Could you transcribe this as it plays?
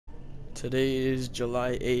Today is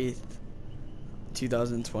July 8th,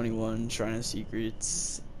 2021, Shrine of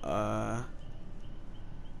Secrets.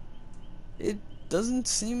 It doesn't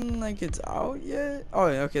seem like it's out yet. Oh,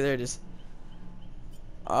 okay, there it is.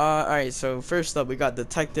 Alright, so first up, we got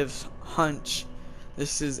Detective Hunch.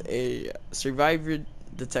 This is a Survivor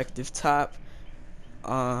Detective Tap.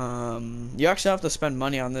 You actually have to spend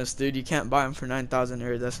money on this, dude. You can't buy them for 9,000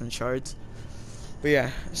 iridescent shards. But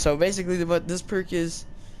yeah, so basically what this perk is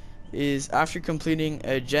after completing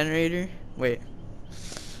a generator, when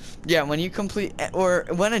you complete, or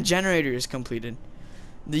when a generator is completed,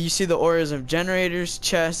 you see the auras of generators,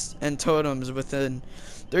 chests, and totems within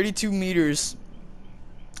 32 meters,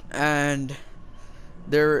 and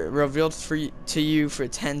they're revealed to you for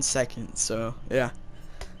 10 seconds. So yeah.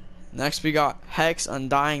 Next we got Hex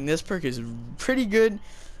Undying. This perk is pretty good.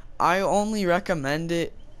 I only recommend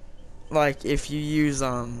it like if you use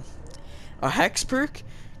a Hex perk,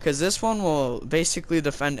 because this one will basically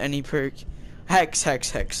defend any perk. Hex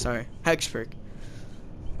perk.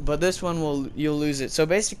 But this one you'll lose it. So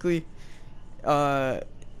basically,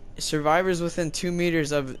 survivors within 2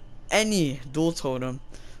 meters of any dual totem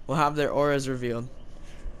will have their auras revealed.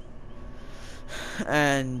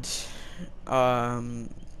 And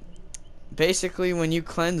basically when you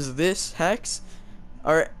cleanse this Hex,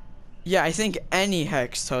 or yeah, I think any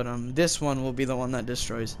Hex totem, this one will be the one that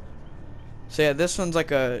destroys. So yeah, this one's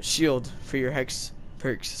like a shield for your Hex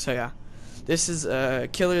perks. So yeah, this is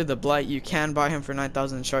Killer the Blight. You can buy him for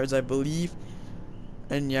 9,000 shards, I believe.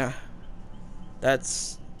 And yeah,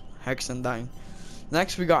 that's Hex Undying.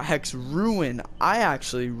 Next we got Hex Ruin. I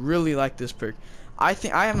actually really like this perk. I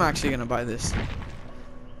think I am actually gonna buy this.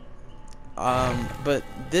 But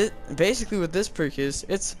this, basically what this perk is,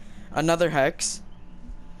 it's another Hex.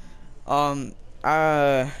 Wait,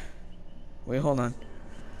 hold on.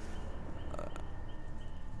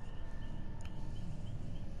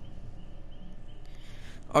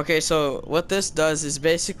 Okay, so what this does is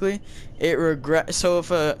basically it regress. So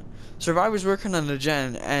if a survivor's working on a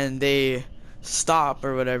gen and they stop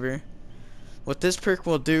or whatever, what this perk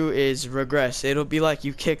will do is regress. It'll be like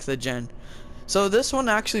you kick the gen. So this one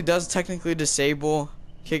actually does technically disable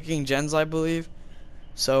kicking gens, I believe.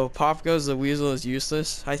 So Pop Goes the Weasel is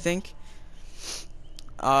useless, I think.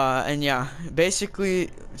 And yeah,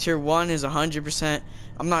 basically tier 1 is 100%.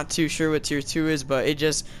 I'm not too sure what tier 2 is, but it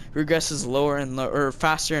just regresses lower and lower, or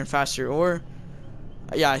faster and faster, or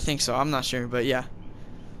yeah, I think so. I'm not sure, but yeah,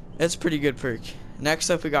 it's a pretty good perk.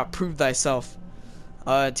 Next up we got Prove Thyself.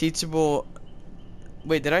 Teachable.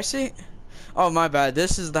 Wait, did I say? Oh, my bad.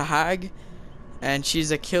 This is the Hag, and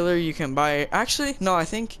she's a killer. You can buy. Actually, no, I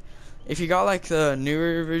think if you got like the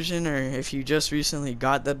newer version, or if you just recently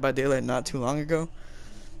got Dead by Daylight not too long ago,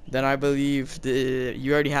 then I believe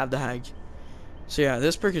you already have the Hag. So yeah,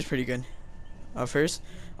 this perk is pretty good. First,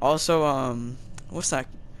 also what's that?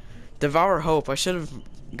 Devour Hope. I should have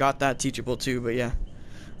got that teachable too, but yeah,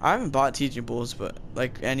 I haven't bought teachables, but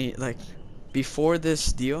like before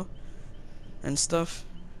this deal and stuff.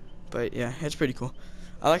 But yeah, it's pretty cool.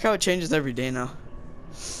 I like how it changes every day now.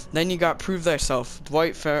 Then you got Prove Thyself.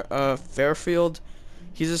 Dwight Fairfield.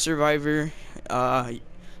 He's a survivor.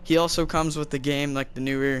 He also comes with the game, like the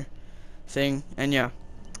newer thing, and yeah.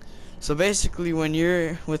 So basically, when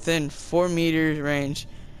you're within 4 meters range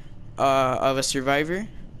of a survivor,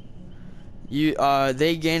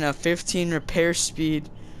 they gain a 15 repair speed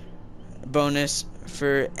bonus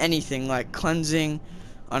for anything like cleansing,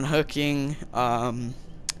 unhooking,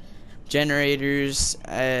 generators,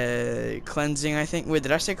 cleansing. I think. Wait,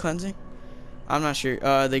 did I say cleansing? I'm not sure.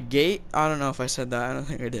 The gate. I don't know if I said that. I don't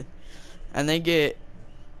think I did. And they get.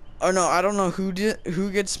 Oh no, I don't know who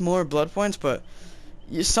gets more blood points, but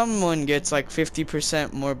someone gets like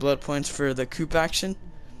 50% more blood points for the coop action.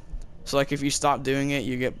 So like if you stop doing it,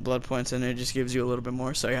 you get blood points, and it just gives you a little bit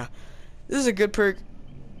more. So yeah, this is a good perk.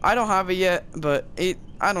 I don't have it yet, but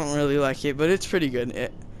I don't really like it, but it's pretty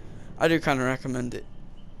good. I do kind of recommend it.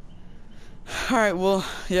 All right, well,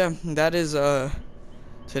 yeah, that is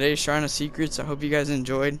today's Shrine of Secrets. I hope you guys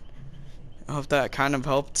enjoyed. I hope that kind of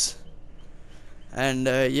helped. And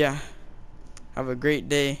yeah, have a great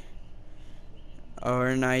day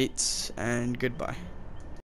or night, and goodbye.